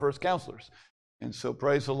First Counselors. And so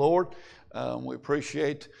praise the Lord. We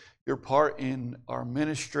appreciate your part in our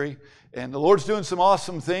ministry. And the Lord's doing some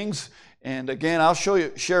awesome things. And again, I'll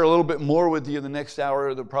share a little bit more with you in the next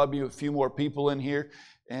hour. There'll probably be a few more people in here.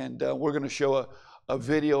 And we're going to show a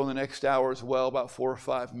video in the next hour as well, about 4 or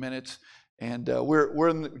 5 minutes. And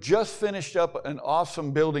just finished up an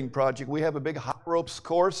awesome building project. We have a big high ropes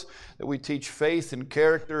course that we teach faith and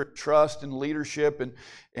character, trust and leadership,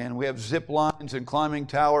 and we have zip lines and climbing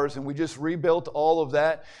towers, and we just rebuilt all of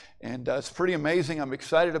that, and it's pretty amazing. I'm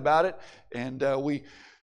excited about it, and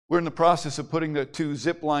we're in the process of putting the 2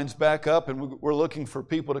 zip lines back up, and we're looking for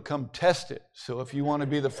people to come test it. So if you want to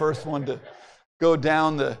be the first one to go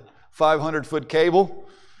down the 500-foot cable,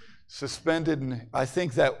 suspended, and I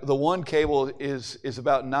think that the one cable is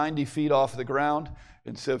about 90 feet off the ground,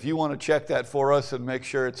 and so if you want to check that for us and make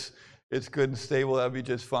sure it's good and stable, that'd be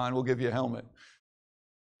just fine. We'll give you a helmet,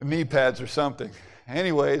 knee pads or something.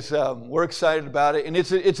 Anyways, we're excited about it, and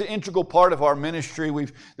it's an integral part of our ministry.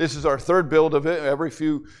 This is our 3rd build of it.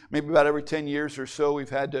 Maybe about every 10 years or so, we've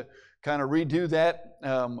had to kind of redo that,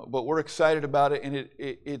 but we're excited about it, and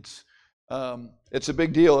it's a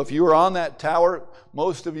big deal. If you were on that tower,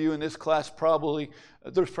 most of you in this class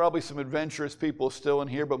there's probably some adventurous people still in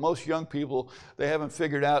here, but most young people, they haven't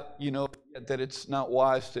figured out, yet that it's not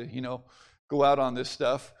wise to, go out on this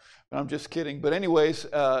stuff. But I'm just kidding. But anyways,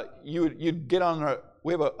 you'd get on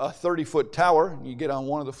we have a 30-foot tower, and you get on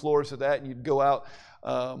one of the floors of that, and you'd go out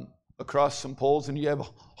across some poles, and you have a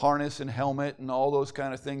harness and helmet and all those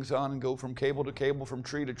kind of things on, and go from cable to cable, from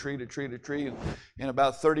tree to tree to tree to tree, and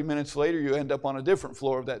about 30 minutes later you end up on a different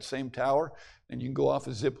floor of that same tower, and you can go off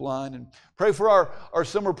a zip line. And pray for our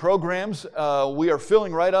summer programs. We are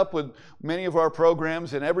filling right up with many of our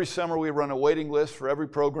programs, and every summer we run a waiting list for every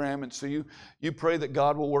program, and so you pray that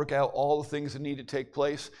God will work out all the things that need to take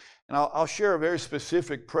place. And I'll share a very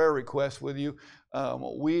specific prayer request with you.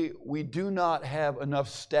 We do not have enough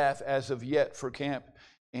staff as of yet for camp,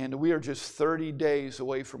 and we are just 30 days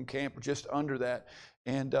away from camp, just under that.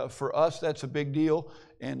 And for us, that's a big deal.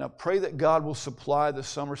 And pray that God will supply the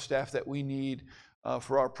summer staff that we need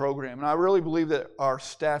for our program. And I really believe that our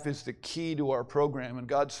staff is the key to our program, and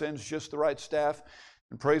God sends just the right staff.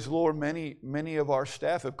 And praise the Lord, many of our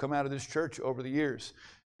staff have come out of this church over the years.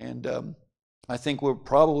 And I think we'll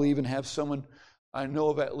probably even have someone, I know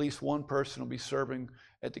of at least one person will be serving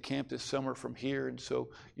at the camp this summer from here. And so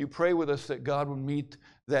you pray with us that God would meet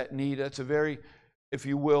that need. That's a very, if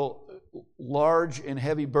you will, large and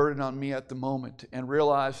heavy burden on me at the moment, and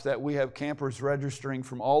realize that we have campers registering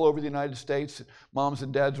from all over the United States. Moms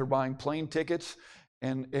and dads are buying plane tickets,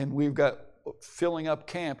 and we've got filling up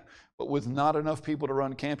camp, but with not enough people to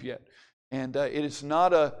run camp yet. And it's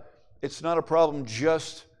not a problem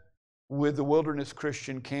just with the Wilderness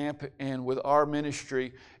Christian Camp and with our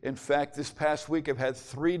ministry. In fact, this past week I've had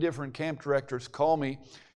 3 different camp directors call me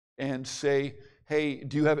and say, hey,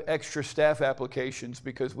 do you have extra staff applications,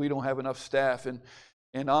 because we don't have enough staff.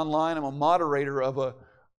 And online I'm a moderator of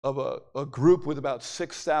a group with about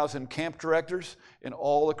 6,000 camp directors, and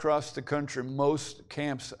all across the country most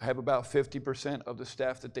camps have about 50% of the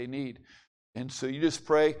staff that they need. And so you just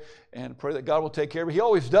pray that God will take care of it. He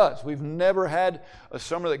always does. We've never had a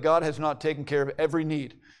summer that God has not taken care of every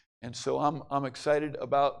need. And so I'm excited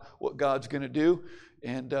about what God's going to do.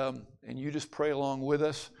 And you just pray along with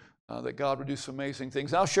us that God will do some amazing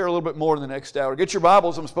things. I'll share a little bit more in the next hour. Get your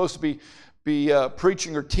Bibles. I'm supposed to be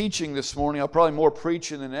preaching or teaching this morning. I'll probably more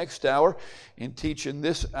preach in the next hour and teach in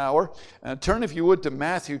this hour. Turn, if you would, to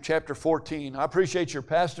Matthew chapter 14. I appreciate your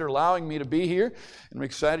pastor allowing me to be here, and I'm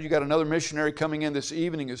excited. You got another missionary coming in this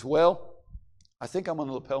evening as well. I think I'm on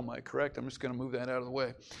the lapel mic, correct? I'm just going to move that out of the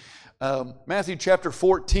way. Matthew chapter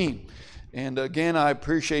 14. And again, I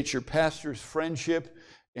appreciate your pastor's friendship,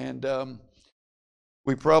 and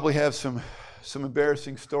we probably have some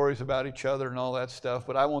embarrassing stories about each other and all that stuff,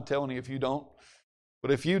 but I won't tell any if you don't.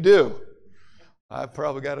 But if you do, I've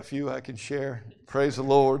probably got a few I can share. Praise the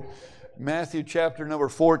Lord. Matthew chapter number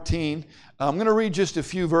 14. I'm going to read just a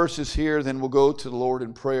few verses here, then we'll go to the Lord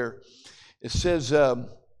in prayer. It says,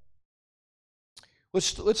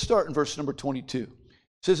 let's start in verse number 22. It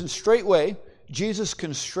says, and straightway Jesus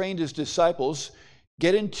constrained his disciples,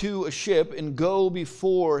 get into a ship and go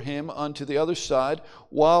before him unto the other side,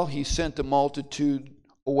 while he sent the multitude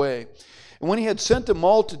away. And when he had sent the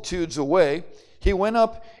multitudes away, he went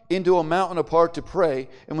up into a mountain apart to pray.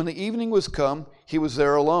 And when the evening was come, he was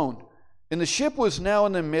there alone. And the ship was now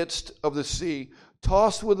in the midst of the sea,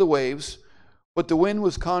 tossed with the waves, but the wind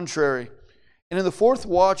was contrary. And in the 4th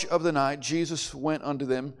watch of the night, Jesus went unto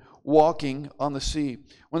them, walking on the sea.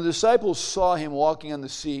 When the disciples saw him walking on the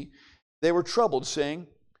sea, they were troubled, saying,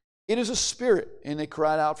 It is a spirit. And they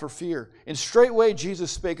cried out for fear. And straightway Jesus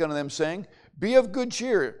spake unto them, saying, Be of good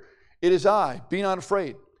cheer. It is I. Be not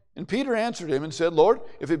afraid. And Peter answered him and said, Lord,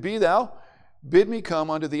 if it be thou, bid me come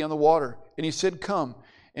unto thee on the water. And he said, Come.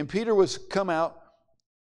 And Peter was come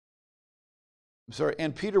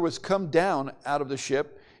down out of the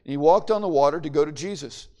ship, and he walked on the water to go to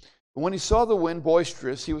Jesus. And when he saw the wind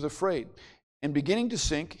boisterous, he was afraid. And beginning to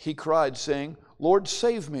sink, he cried, saying, Lord,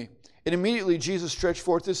 save me. And immediately Jesus stretched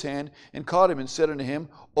forth his hand and caught him and said unto him,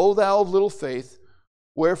 O thou of little faith,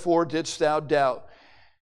 wherefore didst thou doubt?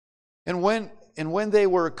 And when they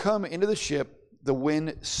were come into the ship, the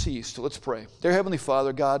wind ceased. Let's pray. Dear Heavenly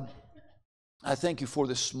Father, God, I thank you for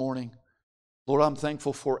this morning. Lord, I'm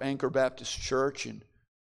thankful for Anchor Baptist Church, and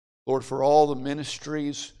Lord, for all the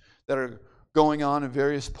ministries that are going on in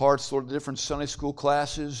various parts, Lord, the different Sunday school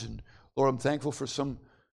classes. And Lord, I'm thankful for some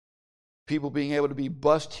people being able to be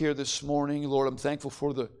bused here this morning. Lord, I'm thankful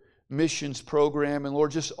for the missions program. And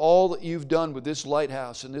Lord, just all that you've done with this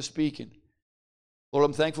lighthouse and this beacon. Lord,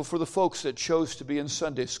 I'm thankful for the folks that chose to be in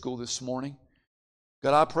Sunday school this morning.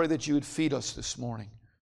 God, I pray that you would feed us this morning.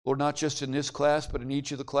 Lord, not just in this class, but in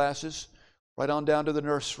each of the classes, right on down to the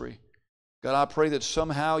nursery. God, I pray that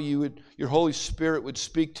somehow your Holy Spirit would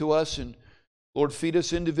speak to us and, Lord, feed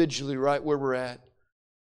us individually right where we're at.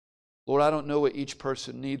 Lord, I don't know what each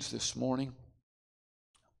person needs this morning,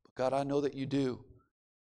 but God, I know that you do.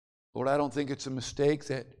 Lord, I don't think it's a mistake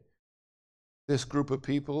that this group of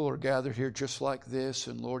people are gathered here just like this,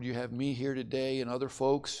 and Lord, you have me here today and other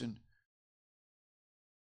folks, and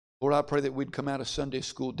Lord, I pray that we'd come out of Sunday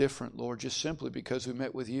school different, Lord, just simply because we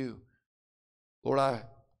met with you. Lord, I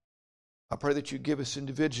pray that you give us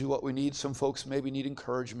individually what we need. Some folks maybe need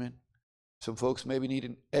encouragement. Some folks maybe need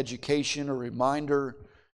an education or reminder.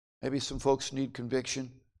 Maybe some folks need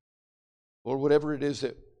conviction. Lord, whatever it is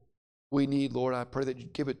that we need, Lord, I pray that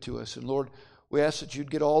you'd give it to us. And Lord, we ask that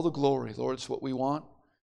you'd get all the glory. Lord, it's what we want.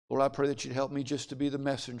 Lord, I pray that you'd help me just to be the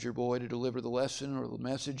messenger boy to deliver the lesson or the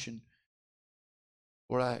message. And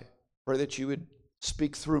Lord, I pray that you would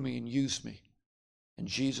speak through me and use me. In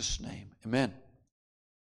Jesus' name, amen.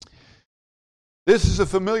 This is a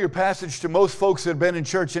familiar passage to most folks that have been in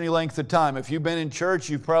church any length of time. If you've been in church,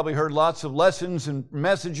 you've probably heard lots of lessons and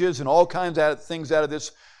messages and all kinds of things out of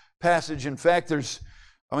this passage. In fact,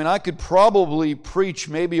 I could probably preach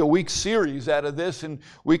maybe a week series out of this, and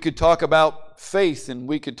we could talk about faith, and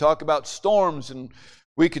we could talk about storms, and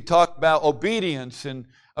we could talk about obedience, and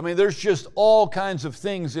there's just all kinds of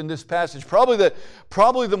things in this passage. Probably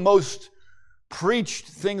the most preached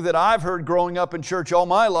thing that I've heard growing up in church all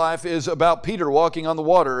my life is about Peter walking on the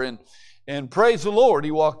water, and praise the Lord,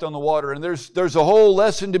 he walked on the water, and there's a whole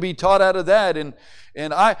lesson to be taught out of that, and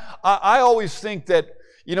I always think that,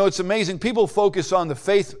 it's amazing. People focus on the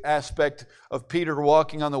faith aspect of Peter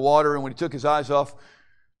walking on the water, and when he took his eyes off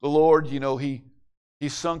the Lord, he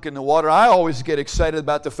sunk in the water. I always get excited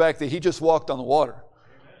about the fact that he just walked on the water.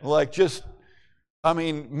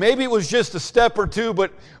 Maybe it was just a step or two,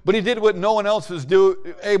 but he did what no one else was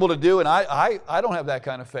able to do, and I don't have that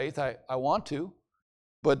kind of faith. I want to,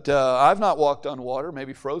 but I've not walked on water,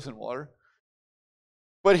 maybe frozen water.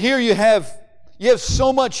 But here you have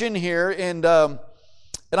so much in here, and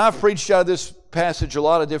I've preached out of this passage a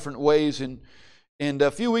lot of different ways, and a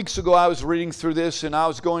few weeks ago I was reading through this, and I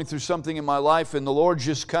was going through something in my life, and the Lord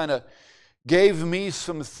just kind of gave me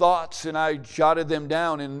some thoughts, and I jotted them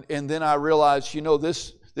down, and then I realized,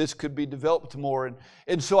 this could be developed more.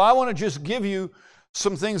 And so I want to just give you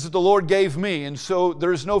some things that the Lord gave me. And so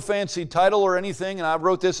there's no fancy title or anything, and I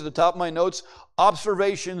wrote this at the top of my notes,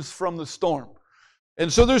 Observations from the Storm.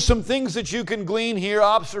 And so there's some things that you can glean here,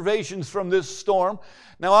 observations from this storm.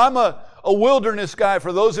 Now, I'm a wilderness guy.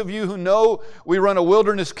 For those of you who know, we run a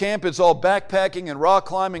wilderness camp. It's all backpacking and rock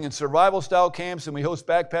climbing and survival-style camps, and we host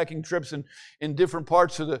backpacking trips in different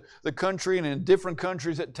parts of the country and in different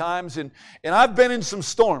countries at times. And I've been in some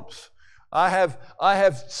storms. I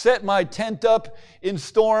have set my tent up in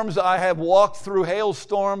storms. I have walked through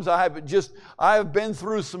hailstorms. I have been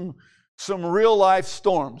through some real-life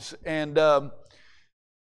storms. And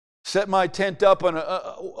set my tent up on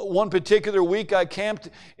one particular week. I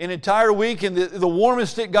camped an entire week, and the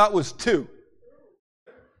warmest it got was 2.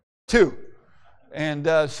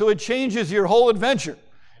 And so it changes your whole adventure.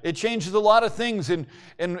 It changes a lot of things. And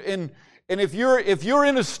if you're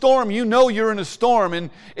in a storm, you're in a storm.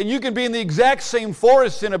 And you can be in the exact same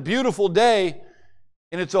forest in a beautiful day,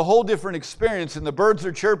 and it's a whole different experience. And the birds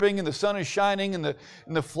are chirping, and the sun is shining, and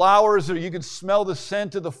the flowers, or you can smell the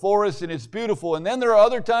scent of the forest, and it's beautiful. And then there are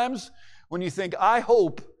other times when you think, I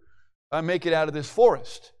hope I make it out of this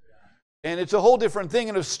forest. And it's a whole different thing.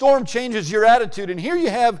 And a storm changes your attitude. And here you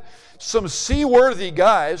have some seaworthy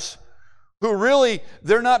guys who really,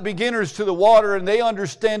 they're not beginners to the water and they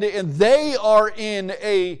understand it. And they are in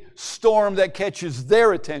a storm that catches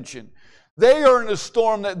their attention. They are in a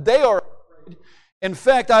storm that they are afraid. In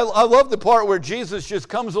fact, I love the part where Jesus just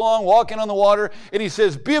comes along walking on the water and he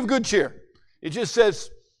says, be of good cheer. He just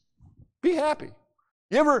says, be happy.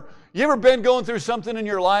 You ever been going through something in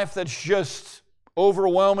your life that's just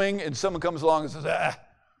overwhelming and someone comes along and says, ah.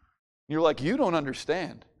 You're like, you don't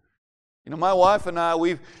understand. My wife and I,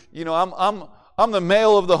 I'm the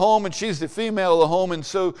male of the home and she's the female of the home. And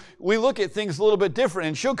so we look at things a little bit different.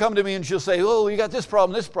 And she'll come to me and she'll say, oh, you got this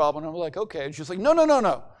problem. And I'm like, okay. And she's like,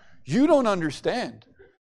 no. You don't understand.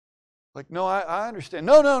 Like, no, I understand.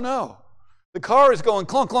 No. The car is going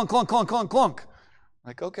clunk, clunk, clunk, clunk, clunk, clunk.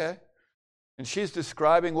 Like, okay. And she's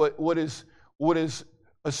describing what is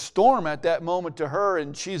a storm at that moment to her,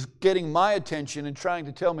 and she's getting my attention and trying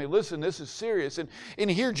to tell me, listen, this is serious.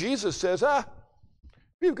 And here Jesus says,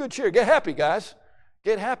 be of good cheer. Get happy, guys.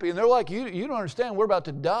 Get happy. And they're like, you don't understand. We're about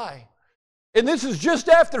to die. And this is just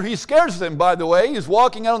after he scares them, by the way. He's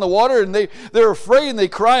walking out on the water, and they're afraid, and they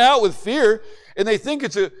cry out with fear, and they think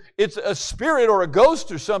it's a spirit or a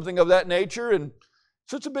ghost or something of that nature, and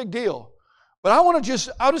so it's a big deal. But I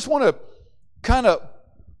just want to kind of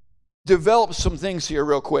develop some things here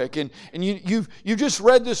real quick. And you just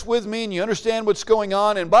read this with me and you understand what's going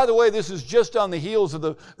on. And by the way, this is just on the heels of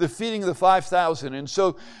the feeding of the 5,000. And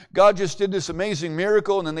so God just did this amazing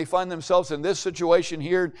miracle, and then they find themselves in this situation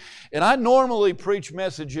here. And I normally preach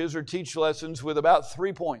messages or teach lessons with about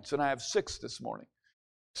 3 points, and I have 6 this morning.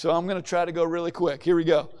 So I'm going to try to go really quick. Here we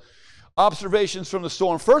go. Observations from the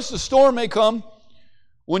storm. First, the storm may come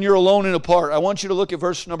when you're alone and apart. I want you to look at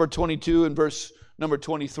verse number 22 and verse number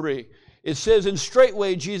 23. It says, and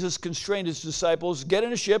straightway Jesus constrained his disciples, get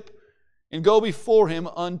in a ship and go before him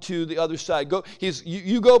unto the other side.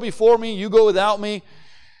 You go before me, you go without me. It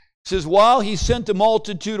says, while he sent the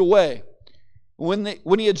multitude away.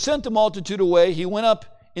 When he had sent the multitude away, he went up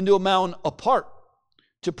into a mountain apart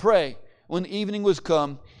to pray. When evening was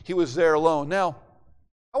come, he was there alone. Now,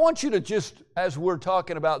 I want you to just, as we're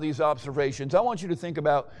talking about these observations, I want you to think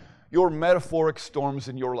about your metaphoric storms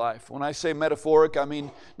in your life. When I say metaphoric, I mean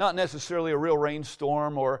not necessarily a real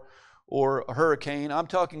rainstorm or a hurricane. I'm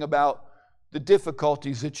talking about the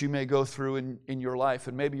difficulties that you may go through in your life.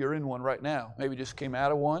 And maybe you're in one right now. Maybe you just came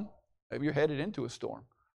out of one. Maybe you're headed into a storm.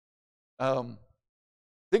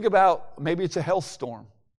 Think about, maybe it's a health storm.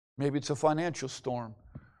 Maybe it's a financial storm.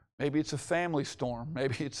 Maybe it's a family storm.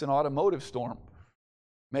 Maybe it's an automotive storm.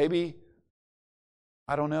 Maybe,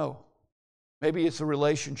 I don't know. Maybe it's a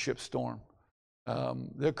relationship storm.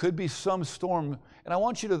 There could be some storm. And I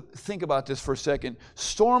want you to think about this for a second.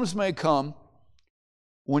 Storms may come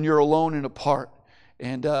when you're alone and apart.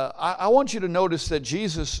 And I want you to notice that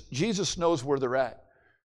Jesus knows where they're at.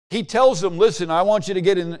 He tells them, listen, I want you to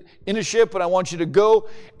get in a ship and I want you to go.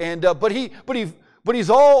 And but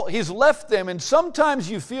he's left them. And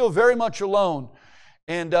sometimes you feel very much alone.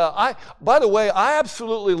 And by the way, I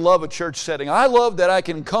absolutely love a church setting. I love that I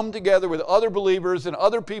can come together with other believers and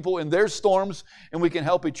other people in their storms, and we can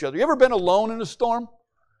help each other. You ever been alone in a storm?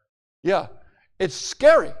 Yeah, it's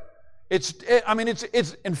scary.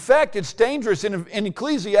 In fact, it's dangerous. In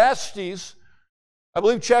Ecclesiastes, I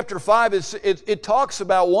believe chapter 5, it talks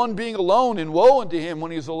about one being alone and woe unto him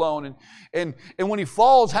when he's alone. And when he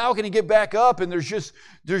falls, how can he get back up? And there's just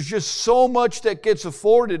so much that gets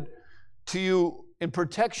afforded to you in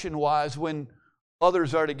protection-wise when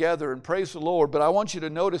others are together, and praise the Lord. But I want you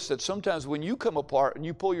to notice that sometimes when you come apart and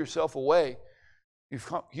you pull yourself away,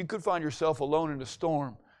 you could find yourself alone in a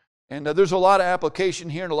storm. And there's a lot of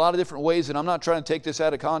application here in a lot of different ways, and I'm not trying to take this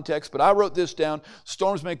out of context, but I wrote this down.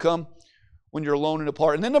 Storms may come when you're alone and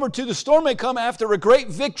apart. And then number 2, the storm may come after a great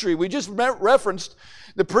victory. We just referenced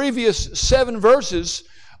the previous 7 verses.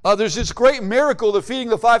 There's this great miracle, the feeding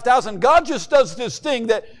of the 5,000. God just does this thing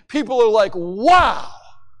that people are like, wow.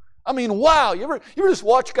 I mean, wow. You ever just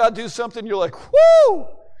watch God do something, you're like, whoo,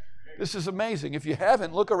 this is amazing. If you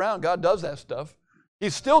haven't, look around. God does that stuff. He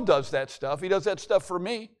still does that stuff. He does that stuff for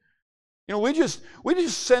me. You know, we just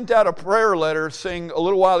sent out a prayer letter saying a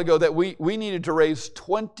little while ago that we needed to raise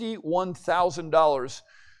 $21,000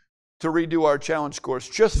 to redo our challenge course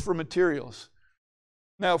just for materials.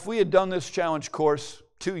 Now, if we had done this challenge course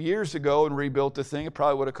 2 years ago and rebuilt the thing, it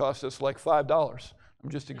probably would have cost us like $5. I'm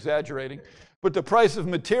just exaggerating. But the price of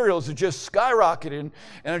materials is just skyrocketed.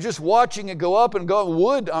 And I'm just watching it go up and go.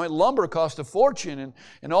 Wood, lumber cost a fortune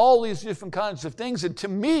and all these different kinds of things. And to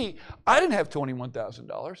me, I didn't have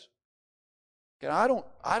 $21,000. I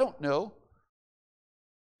don't know.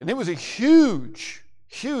 And it was a huge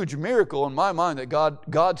miracle in my mind that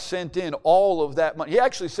God sent in all of that money. He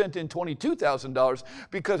actually sent in $22,000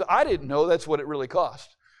 because I didn't know that's what it really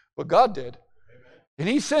cost. But God did. And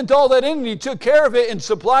He sent all that in and He took care of it and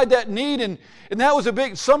supplied that need. And that was a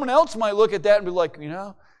big, someone else might look at that and be like,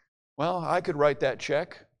 well, I could write that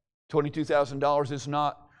check. $22,000 is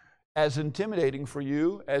not as intimidating for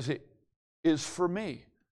you as it is for me.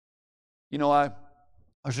 I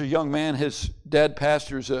was a young man, his dad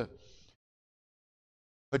pastors a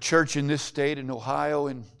church in this state in Ohio,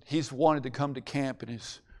 and he's wanted to come to camp, and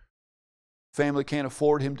his family can't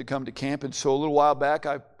afford him to come to camp. And so a little while back,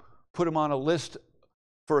 I put him on a list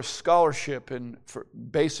for a scholarship and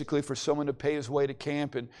basically for someone to pay his way to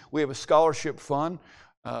camp. And we have a scholarship fund.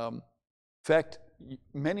 In fact,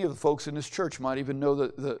 many of the folks in this church might even know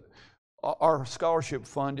that our scholarship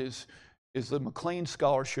fund is the McLean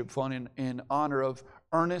Scholarship Fund in honor of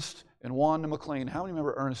Ernest and Wanda McLean. How many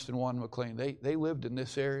remember Ernest and Wanda McLean? They lived in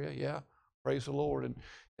this area, yeah. Praise the Lord.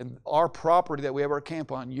 And our property that we have our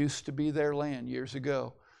camp on used to be their land years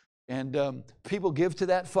ago. And people give to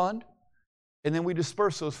that fund, and then we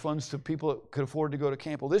disperse those funds to people that could afford to go to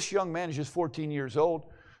camp. Well, this young man is just 14 years old.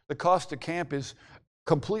 The cost of camp is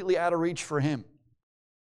completely out of reach for him.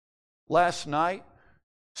 Last night,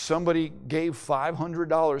 somebody gave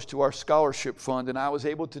 $500 to our scholarship fund, and I was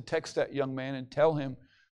able to text that young man and tell him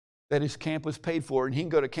that his camp was paid for and he can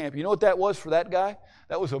go to camp. You know what that was for that guy?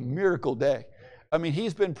 That was a miracle day. I mean,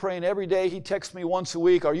 he's been praying every day. He texts me once a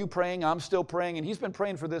week, "Are you praying?" I'm still praying. And he's been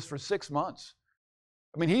praying for this for 6 months.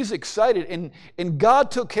 I mean, he's excited. And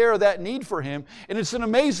God took care of that need for him. And it's an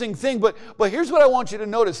amazing thing. But here's what I want you to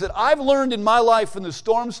notice, that I've learned in my life in the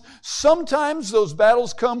storms, sometimes those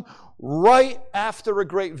battles come right after a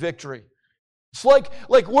great victory. It's like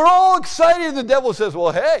we're all excited and the devil says,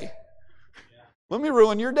 "Well, hey, let me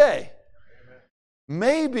ruin your day."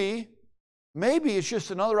 Maybe it's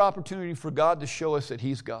just another opportunity for God to show us that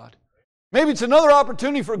He's God. Maybe it's another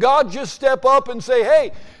opportunity for God to just step up and say,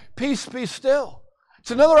 "Hey, peace, be still." It's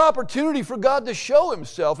another opportunity for God to show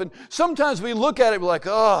Himself. And sometimes we look at it like,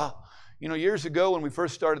 years ago when we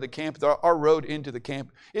first started the camp, our road into the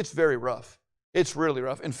camp, it's very rough. It's really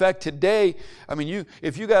rough. In fact, today,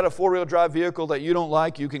 if you got a four-wheel drive vehicle that you don't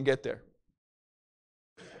like, you can get there.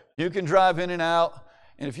 You can drive in and out.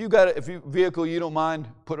 And if you got a vehicle you don't mind,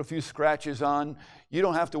 put a few scratches on, you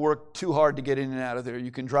don't have to work too hard to get in and out of there.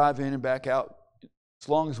 You can drive in and back out. As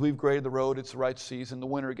long as we've graded the road, it's the right season. The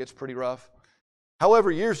winter, it gets pretty rough.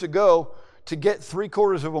 However, years ago, to get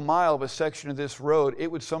 3/4 of a mile of a section of this road,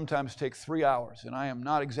 it would sometimes take 3 hours. And I am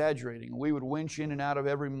not exaggerating. We would winch in and out of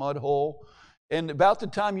every mud hole. And about the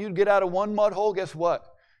time you'd get out of one mud hole, guess what?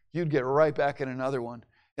 You'd get right back in another one.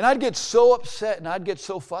 And I'd get so upset and I'd get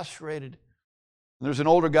so frustrated. And there's an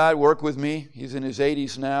older guy work with me. He's in his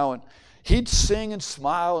 80s now. And he'd sing and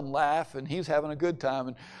smile and laugh. And he's having a good time.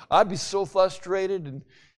 And I'd be so frustrated. And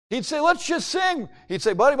he'd say, "Let's just sing." He'd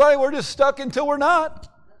say, buddy, we're just stuck until we're not.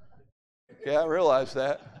 Yeah, I realize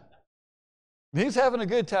that. And he's having a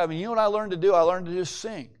good time. And you know what I learned to do? I learned to just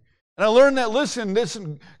sing. And I learned that,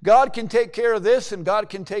 listen, God can take care of this and God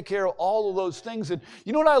can take care of all of those things. And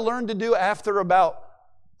you know what I learned to do after about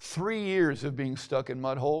 3 years of being stuck in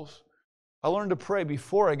mud holes? I learned to pray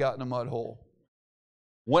before I got in a mud hole.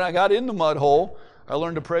 When I got in the mud hole, I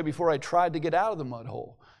learned to pray before I tried to get out of the mud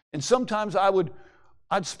hole. And sometimes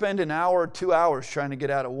I'd spend an hour or 2 hours trying to get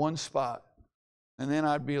out of one spot. And then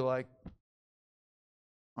I'd be like,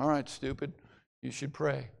 "All right, stupid, you should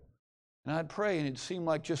pray." And I'd pray, and it seemed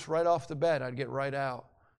like just right off the bat, I'd get right out.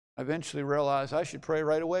 I eventually realized I should pray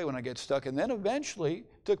right away when I get stuck. And then eventually,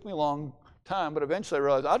 it took me a long time, but eventually I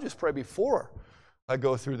realized I'll just pray before I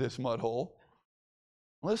go through this mud hole.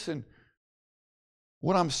 Listen,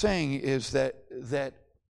 what I'm saying is that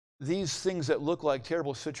these things that look like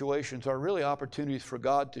terrible situations are really opportunities for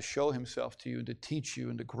God to show Himself to you and to teach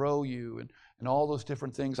you and to grow you and all those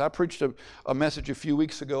different things. I preached a message a few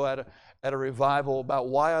weeks ago at a revival about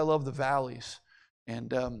why I love the valleys.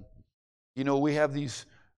 And, we have these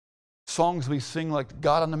songs we sing like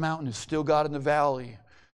God on the mountain is still God in the valley.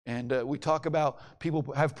 And we talk about,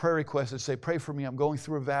 people have prayer requests that say, "Pray for me, I'm going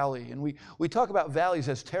through a valley." And we talk about valleys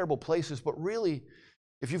as terrible places, but really,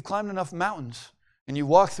 if you've climbed enough mountains and you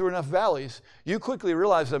walk through enough valleys, you quickly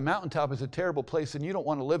realize that a mountaintop is a terrible place and you don't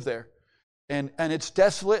want to live there. And it's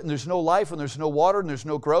desolate and there's no life and there's no water and there's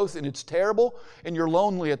no growth and it's terrible and you're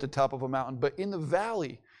lonely at the top of a mountain. But in the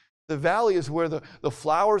valley The valley is where the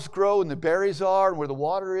flowers grow and the berries are and where the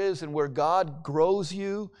water is and where God grows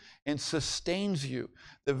you and sustains you.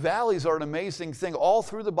 The valleys are an amazing thing all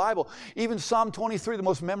through the Bible. Even Psalm 23, the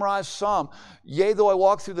most memorized psalm. Yea, though I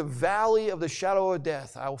walk through the valley of the shadow of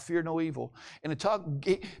death, I will fear no evil. And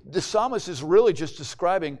the psalmist is really just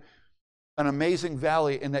describing an amazing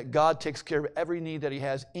valley and that God takes care of every need that he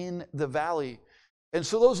has in the valley. And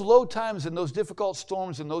so those low times and those difficult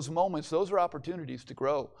storms and those moments, those are opportunities to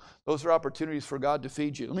grow. Those are opportunities for God to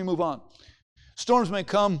feed you. Let me move on. Storms may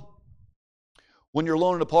come when you're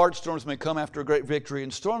alone and apart. Storms may come after a great victory.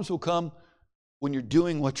 And storms will come when you're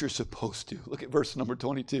doing what you're supposed to. Look at verse number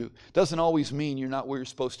 22. Doesn't always mean you're not where you're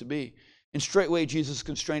supposed to be. And straightway Jesus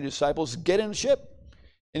constrained his disciples, get in the ship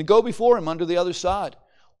and go before him under the other side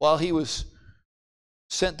while he was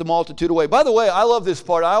sent the multitude away. By the way, I love this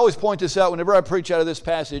part. I always point this out whenever I preach out of this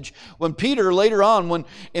passage. When Peter, later on, when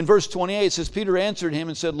in verse 28, it says, Peter answered him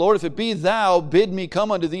and said, Lord, if it be thou, bid me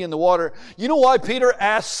come unto thee in the water. You know why Peter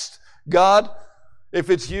asked God, if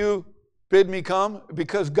it's you, bid me come?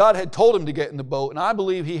 Because God had told him to get in the boat, and I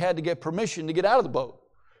believe he had to get permission to get out of the boat.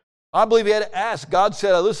 I believe he had to ask. God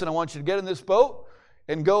said, listen, I want you to get in this boat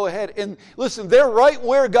and go ahead. And listen, they're right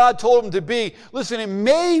where God told them to be. Listen, it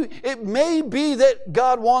may be that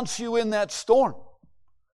God wants you in that storm.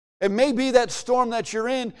 It may be that storm that you're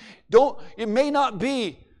in. It may not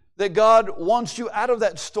be that God wants you out of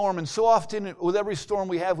that storm. And so often with every storm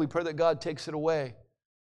we have, we pray that God takes it away.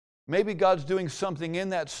 Maybe God's doing something in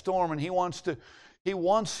that storm and He wants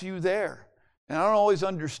you there. And I don't always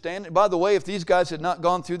understand it. By the way, if these guys had not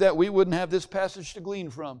gone through that, we wouldn't have this passage to glean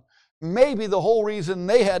from. Maybe the whole reason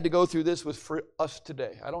they had to go through this was for us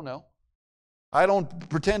today. I don't know. I don't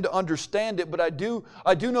pretend to understand it, but I do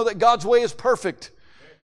know that God's way is perfect.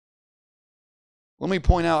 Let me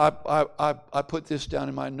point out, I put this down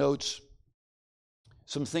in my notes,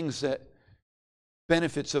 some things that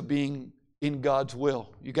benefits of being in God's will.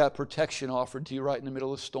 You got protection offered to you right in the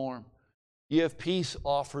middle of the storm. You have peace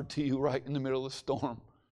offered to you right in the middle of the storm.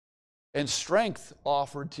 And strength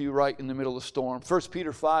offered to you right in the middle of the storm. 1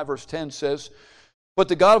 Peter 5 verse 10 says, but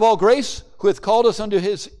the God of all grace, who hath called us unto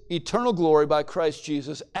His eternal glory by Christ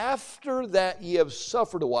Jesus, after that ye have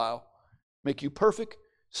suffered a while, make you perfect,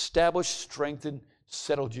 establish, strengthen,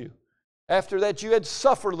 settled you. After that you had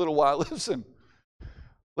suffered a little while.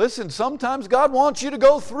 Listen, sometimes God wants you to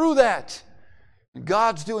go through that. And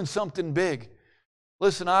God's doing something big.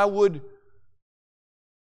 Listen, I would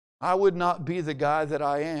not be the guy that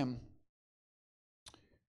I am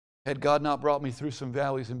had God not brought me through some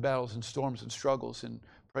valleys and battles and storms and struggles. And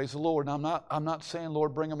praise the Lord. And I'm not saying,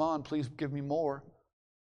 Lord, bring them on. Please give me more.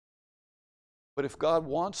 But if God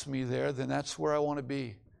wants me there, then that's where I want to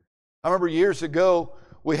be. I remember years ago,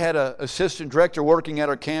 we had an assistant director working at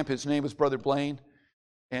our camp. His name was Brother Blaine.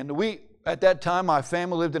 And at that time, my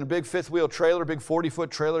family lived in a big fifth-wheel trailer, a big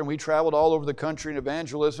 40-foot trailer, and we traveled all over the country in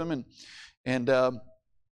evangelism. And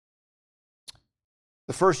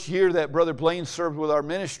the first year that Brother Blaine served with our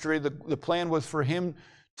ministry, the plan was for him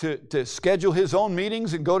to schedule his own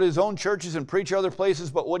meetings and go to his own churches and preach other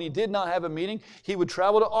places. But when he did not have a meeting, he would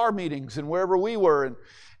travel to our meetings and wherever we were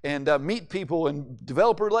and meet people and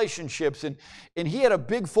develop relationships. And he had a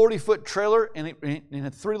big 40-foot trailer and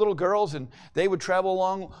had 3 little girls, and they would travel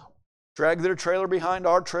along, drag their trailer behind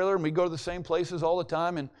our trailer, and we'd go to the same places all the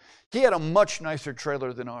time. And he had a much nicer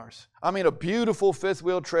trailer than ours. I mean, a beautiful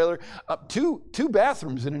fifth-wheel trailer, two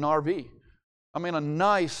bathrooms in an RV. I mean, a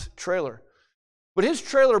nice trailer. But his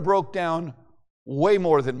trailer broke down way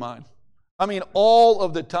more than mine. I mean, all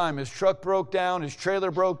of the time. His truck broke down, his trailer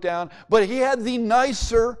broke down, but he had the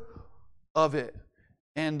nicer of it.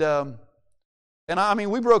 And I mean,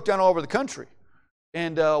 we broke down all over the country.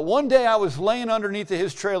 And one day I was laying underneath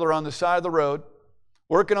his trailer on the side of the road,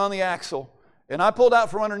 working on the axle. And I pulled out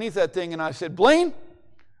from underneath that thing and I said, Blaine,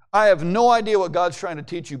 I have no idea what God's trying to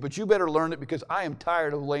teach you, but you better learn it because I am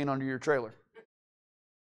tired of laying under your trailer.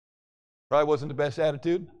 Probably wasn't the best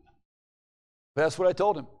attitude, but that's what I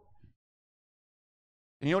told him.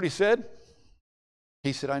 And you know what he said?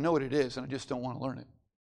 He said, I know what it is and I just don't want to learn it.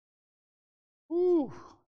 Woo.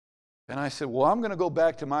 And I said, well, I'm going to go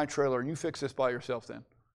back to my trailer and you fix this by yourself then.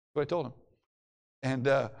 That's what I told him. And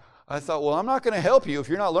I thought, well, I'm not going to help you if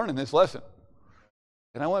you're not learning this lesson.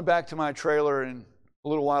 And I went back to my trailer, and a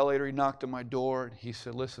little while later he knocked on my door and he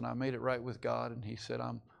said, listen, I made it right with God. And he said,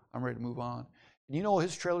 I'm ready to move on. And you know,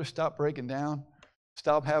 his trailer stopped breaking down,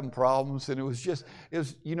 stopped having problems. And it was,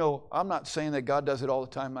 you know, I'm not saying that God does it all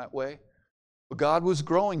the time that way, but God was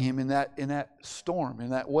growing him in that storm, in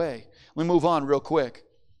that way. Let me move on real quick.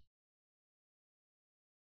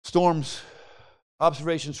 Storms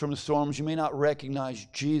Observations from the storms. You may not recognize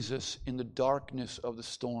Jesus in the darkness of the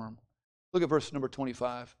storm. Look at verse number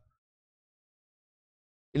 25.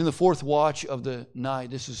 In the fourth watch of the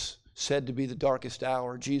night, this is said to be the darkest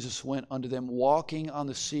hour, Jesus went unto them walking on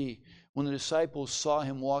the sea. When the disciples saw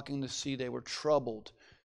him walking the sea, they were troubled,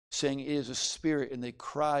 saying, it is a spirit, and they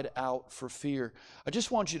cried out for fear. I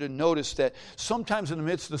just want you to notice that sometimes in the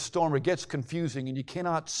midst of the storm, it gets confusing and you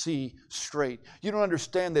cannot see straight. You don't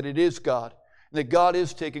understand that it is God, and that God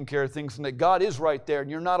is taking care of things, and that God is right there, and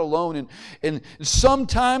you're not alone. And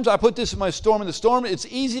sometimes, I put this in my storm in the storm, it's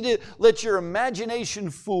easy to let your imagination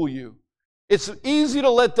fool you. It's easy to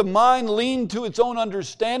let the mind lean to its own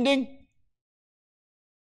understanding.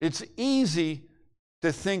 It's easy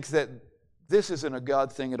to think that this isn't a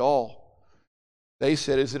God thing at all. They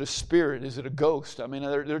said, is it a spirit? Is it a ghost? I mean,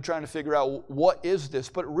 they're trying to figure out what is this?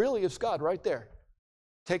 But really, it's God right there,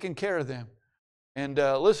 taking care of them. And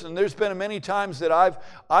listen, there's been many times that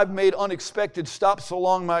I've made unexpected stops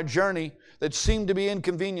along my journey that seemed to be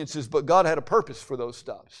inconveniences, but God had a purpose for those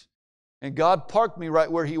stops. And God parked me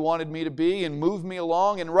right where He wanted me to be and moved me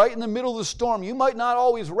along. And right in the middle of the storm, you might not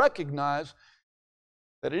always recognize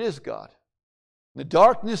that it is God. In the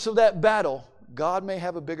darkness of that battle, God may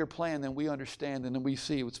have a bigger plan than we understand and than we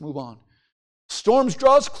see. Let's move on. Storms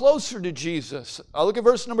draw us closer to Jesus. I look at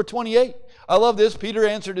verse number 28. I love this. Peter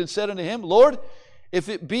answered and said unto him, Lord, if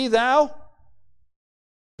it be thou,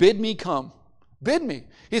 bid me come. Bid me.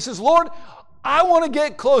 He says, Lord, I want to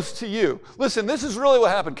get close to you. Listen, this is really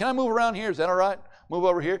what happened. Can I move around here? Is that all right? Move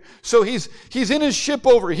over here. So he's in his ship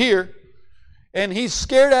over here, and he's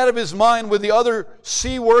scared out of his mind with the other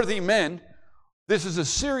seaworthy men. This is a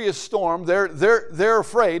serious storm. They're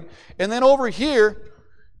afraid. And then over here,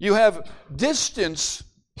 you have distance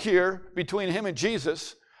here between him and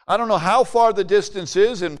Jesus. I don't know how far the distance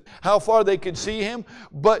is and how far they could see him,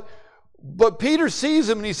 but Peter sees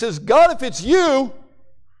him and he says, God, if it's you,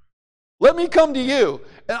 let me come to you.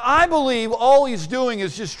 And I believe all he's doing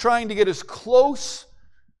is just trying to get as close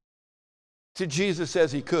to Jesus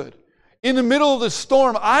as he could. In the middle of the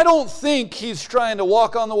storm, I don't think he's trying to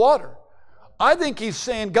walk on the water. I think he's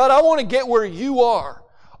saying, God, I want to get where you are.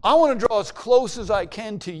 I want to draw as close as I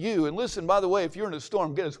can to you. And listen, by the way, if you're in a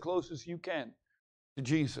storm, get as close as you can to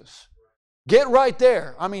Jesus. Get right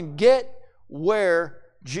there. I mean, get where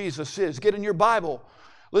Jesus is. Get in your Bible.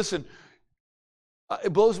 Listen,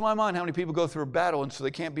 it blows my mind how many people go through a battle and so they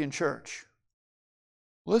can't be in church.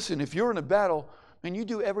 Listen, if you're in a battle, man, you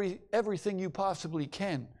do everything you possibly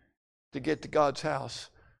can to get to God's house.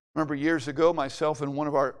 Remember years ago, myself and one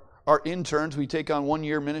of our interns, we take on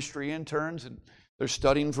one-year ministry interns, and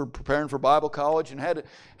they're preparing for Bible college, and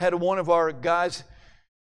had one of our guys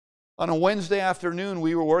on a Wednesday afternoon.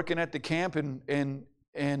 We were working at the camp, and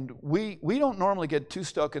we don't normally get too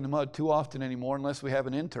stuck in the mud too often anymore unless we have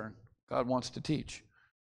an intern God wants to teach.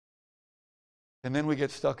 And then we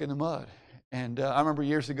get stuck in the mud. And I remember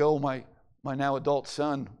years ago, my now adult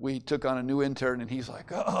son, we took on a new intern, and he's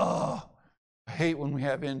like, oh, I hate when we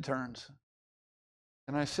have interns.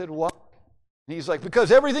 And I said, what? And he's like,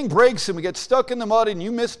 because everything breaks and we get stuck in the mud and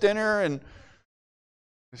you miss dinner. And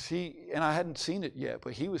I hadn't seen it yet,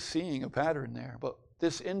 but he was seeing a pattern there. But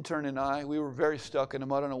this intern and I, we were very stuck in the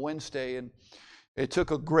mud on a Wednesday, and it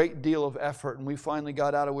took a great deal of effort, and we finally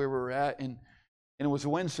got out of where we were at. And it was a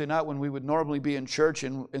Wednesday night when we would normally be in church,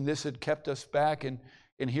 and this had kept us back. And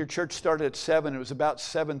here, church started at 7. It was about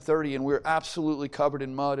 7:30, and we were absolutely covered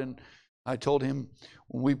in mud. And I told him,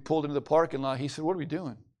 when we pulled into the parking lot, he said, what are we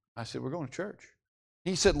doing? I said, we're going to church.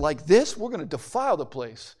 He said, like this? We're going to defile the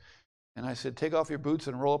place. And I said, take off your boots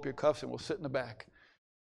and roll up your cuffs, and we'll sit in the back.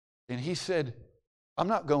 And he said, I'm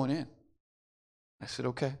not going in. I said,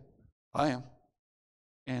 okay, I am.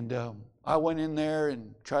 And I went in there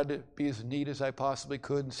and tried to be as neat as I possibly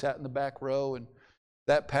could and sat in the back row. And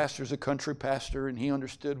that pastor's a country pastor, and he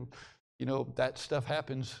understood, that stuff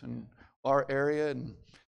happens in our area, and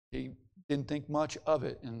he didn't think much of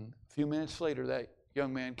it. And a few minutes later, that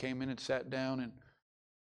young man came in and sat down,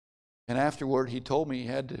 and afterward he told me he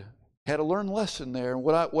had to learn a lesson there. And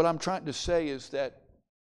what I'm trying to say is that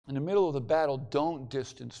in the middle of the battle, don't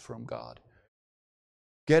distance from God.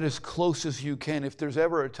 Get as close as you can. If there's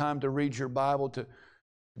ever a time to read your Bible, to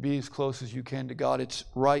be as close as you can to God, it's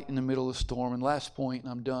right in the middle of the storm. And last point,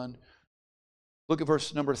 and I'm done. Look at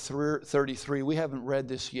verse number 33. We haven't read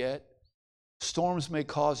this yet. Storms may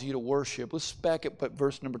cause you to worship. Let's back up at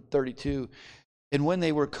verse number 32. And when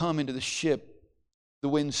they were come into the ship, the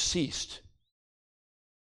wind ceased.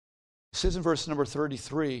 It says in verse number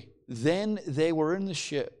 33, then they were in the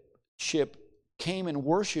ship, came and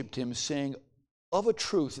worshipped him, saying, of a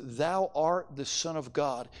truth, thou art the Son of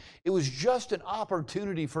God. It was just an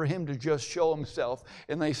opportunity for him to just show himself.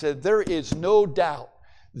 And they said, there is no doubt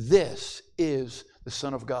this is the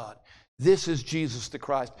Son of God. This is Jesus the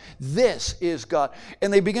Christ. This is God.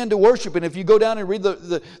 And they began to worship. And if you go down and read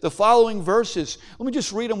the following verses, let me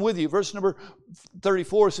just read them with you. Verse number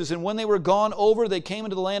 34 says, and when they were gone over, they came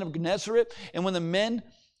into the land of Gennesaret. And when the men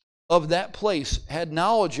of that place had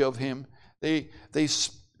knowledge of him, they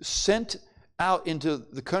sent out into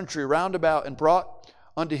the country round about and brought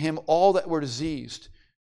unto him all that were diseased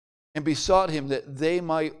and besought him that they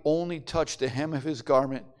might only touch the hem of his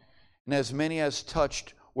garment, and as many as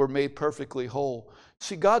touched were made perfectly whole.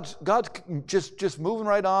 See, God's just moving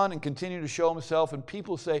right on and continuing to show himself, and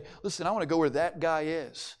people say, listen, I want to go where that guy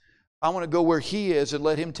is. I want to go where he is and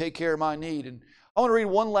let him take care of my need. And I want to read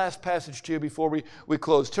one last passage to you before we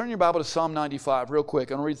close. Turn your Bible to Psalm 95 real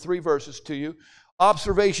quick. I'm going to read 3 verses to you.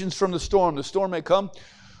 Observations from the storm. The storm may come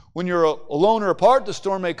when you're alone or apart. The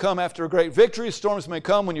storm may come after a great victory. Storms may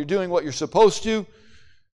come when you're doing what you're supposed to.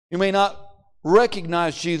 You may not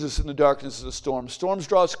recognize Jesus in the darkness of the storm. Storms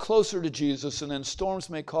draw us closer to Jesus, and then storms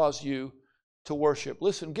may cause you to worship.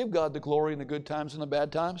 Listen, give God the glory in the good times and the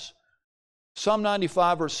bad times. Psalm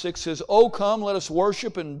 95 verse 6 says, O come, let us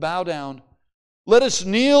worship and bow down. Let us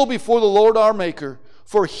kneel before the Lord our Maker.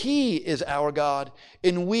 For he is our God,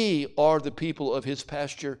 and we are the people of his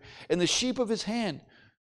pasture, and the sheep of his hand.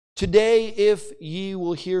 Today, if ye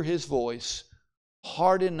will hear his voice,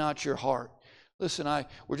 harden not your heart. Listen,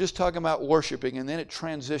 we're just talking about worshiping, and then it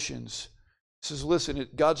transitions. It says, listen,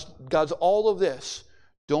 God's all of this.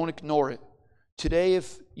 Don't ignore it. Today,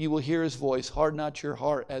 if you will hear his voice, harden not your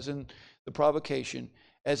heart, as in the provocation,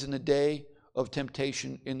 as in the day of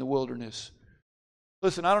temptation in the wilderness.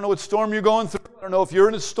 Listen, I don't know what storm you're going through. I don't know if you're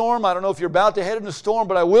in a storm. I don't know if you're about to head in a storm.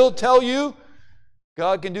 But I will tell you,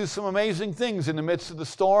 God can do some amazing things in the midst of the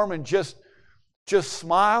storm. And just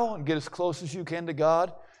smile and get as close as you can to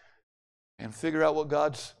God. And figure out what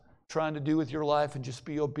God's trying to do with your life. And just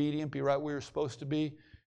be obedient. Be right where you're supposed to be.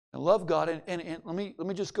 And love God. And let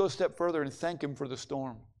me just go a step further and thank him for the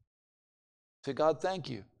storm. Say, God, thank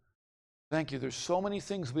you. Thank you. There's so many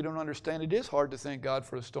things we don't understand. It is hard to thank God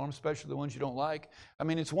for a storm, especially the ones you don't like. I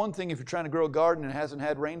mean, it's one thing if you're trying to grow a garden and it hasn't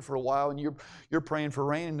had rain for a while, and you're praying for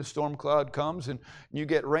rain, and the storm cloud comes and you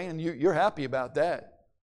get rain, and you're happy about that.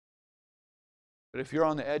 But if you're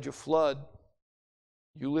on the edge of flood,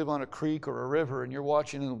 you live on a creek or a river, and you're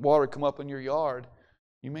watching the water come up in your yard,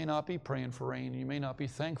 you may not be praying for rain, you may not be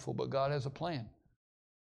thankful, but God has a plan.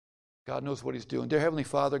 God knows what he's doing. Dear Heavenly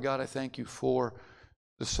Father, God, I thank you for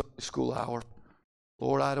the Sunday school hour.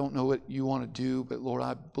 Lord, I don't know what you want to do, but Lord,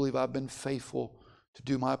 I believe I've been faithful to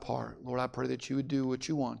do my part. Lord, I pray that you would do what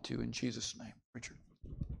you want to. In Jesus' name. Richard.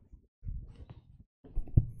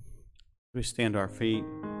 We stand to our feet,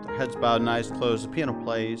 our heads bowed and eyes closed. The piano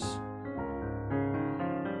plays.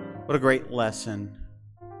 What a great lesson.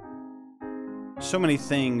 So many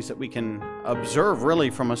things that we can observe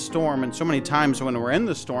really from a storm, and so many times when we're in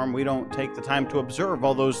the storm, we don't take the time to observe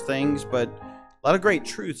all those things, but a lot of great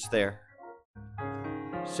truths there.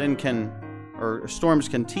 Storms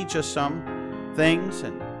can teach us some things,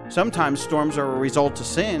 and sometimes storms are a result of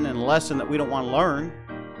sin and a lesson that we don't want to learn,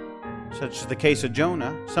 such as the case of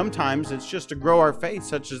Jonah. Sometimes it's just to grow our faith,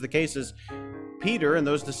 such as the case of Peter and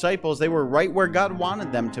those disciples. They were right where God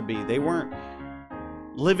wanted them to be. They weren't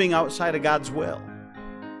living outside of God's will,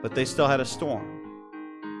 but they still had a storm.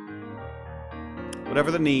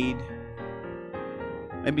 Whatever the need,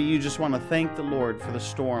 maybe you just want to thank the Lord for the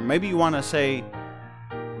storm. Maybe you want to say,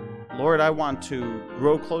 Lord, I want to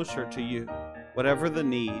grow closer to you. Whatever the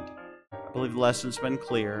need, I believe the lesson's been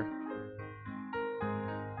clear.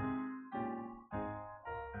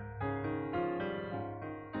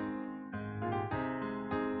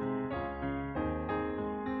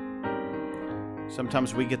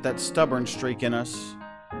 Sometimes we get that stubborn streak in us,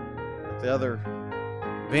 like the other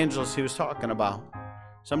evangelist he was talking about.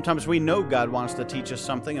 Sometimes we know God wants to teach us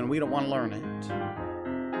something and we don't want to learn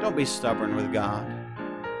it. Don't be stubborn with God.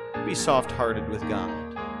 Be soft-hearted with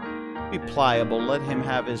God. Be pliable. Let him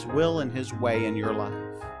have his will and his way in your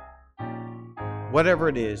life. Whatever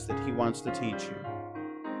it is that he wants to teach you.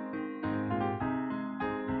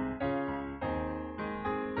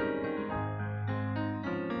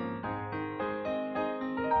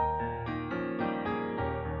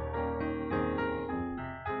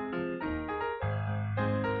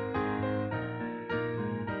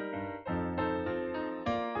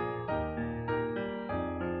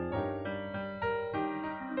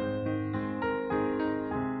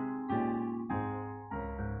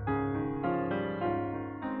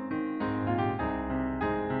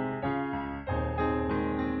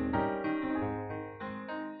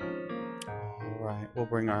 we'll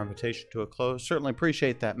bring our invitation to a close. Certainly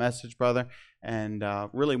appreciate that message, brother, and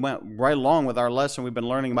really went right along with our lesson. We've been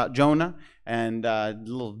learning about Jonah and a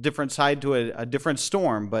little different side to a different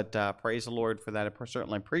storm, but praise the Lord for that. I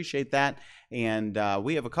certainly appreciate that. And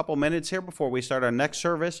we have a couple minutes here before we start our next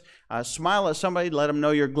service. Smile at somebody, let them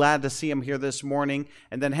know you're glad to see them here this morning,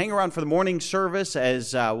 and then hang around for the morning service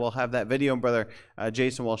as we'll have that video. Brother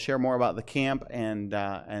Jason will share more about the camp, and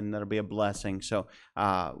that'll be a blessing. So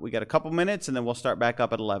we got a couple minutes, and then we'll start back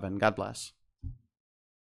up at 11. God bless.